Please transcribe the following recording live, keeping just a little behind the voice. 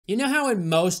You know how in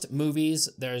most movies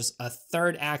there's a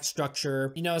third act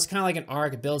structure? You know, it's kind of like an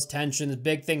arc, it builds tension, the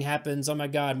big thing happens, oh my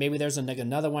god, maybe there's like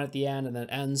another one at the end and then it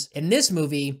ends. In this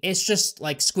movie, it's just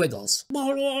like squiggles.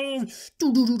 Oh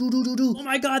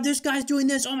my god, this guy's doing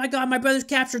this. Oh my god, my brother's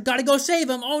captured. Gotta go save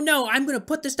him. Oh no, I'm gonna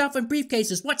put the stuff in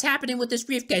briefcases. What's happening with this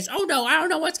briefcase? Oh no, I don't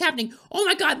know what's happening. Oh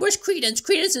my god, where's Credence?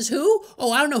 Credence is who?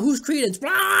 Oh, I don't know who's Credence.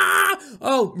 Blah!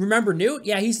 Oh, remember Newt?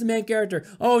 Yeah, he's the main character.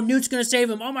 Oh, Newt's gonna save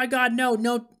him. Oh my god, no,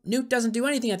 Newt doesn't do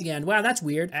anything at the end. Wow, that's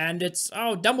weird. And it's,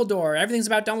 oh, Dumbledore. Everything's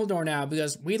about Dumbledore now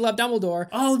because we love Dumbledore.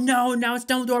 Oh no, now it's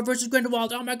Dumbledore versus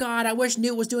Grindelwald. Oh my god, I wish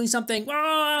Newt was doing something.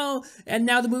 Whoa! And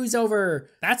now the movie's over.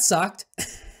 That sucked.